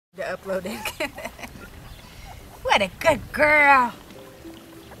To upload it. What a good girl.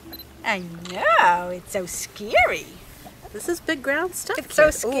 I know, it's so scary. This is big ground stuff. It's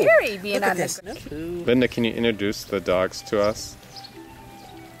so scary being on this. Linda, can you introduce the dogs to us?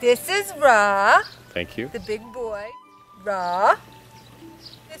 This is Ra, Thank you. the big boy. Ra.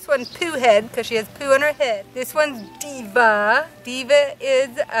 This one's Pooh Head because she has poo on her head. This one's Diva. Diva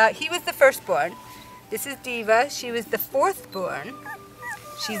is, he was the firstborn. This is Diva. She was the fourthborn.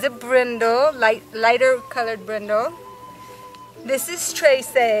 She's a brindle, lighter colored brindle. This is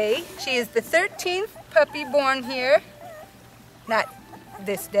Tracy. She is the 13th puppy born here. Not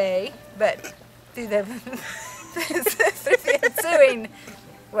this day, but through the, through the ensuing,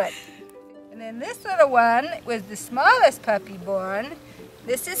 what? And then this little one was the smallest puppy born.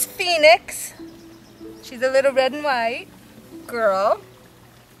 This is Phoenix. She's a little red and white girl.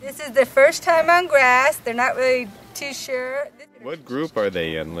 This is their first time on grass. They're not really too sure. What group are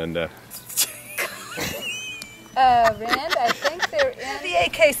they in, Linda? Rand, I think they're in. The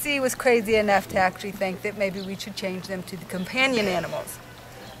AKC was crazy enough to actually think that maybe we should change them to the companion animals.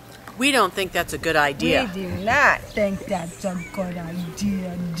 We don't think that's a good idea. We do not think that's a good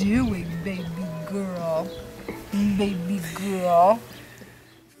idea, do we, baby girl? Baby girl.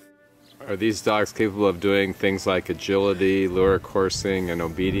 Are these dogs capable of doing things like agility, lure coursing, and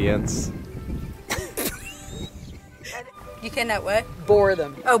obedience? You cannot what? Bore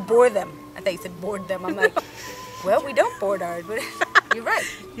them. Oh, bore them. I thought you said board them. I'm like, well, we don't board ours, but you're right.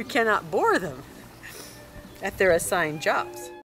 You cannot bore them at their assigned jobs.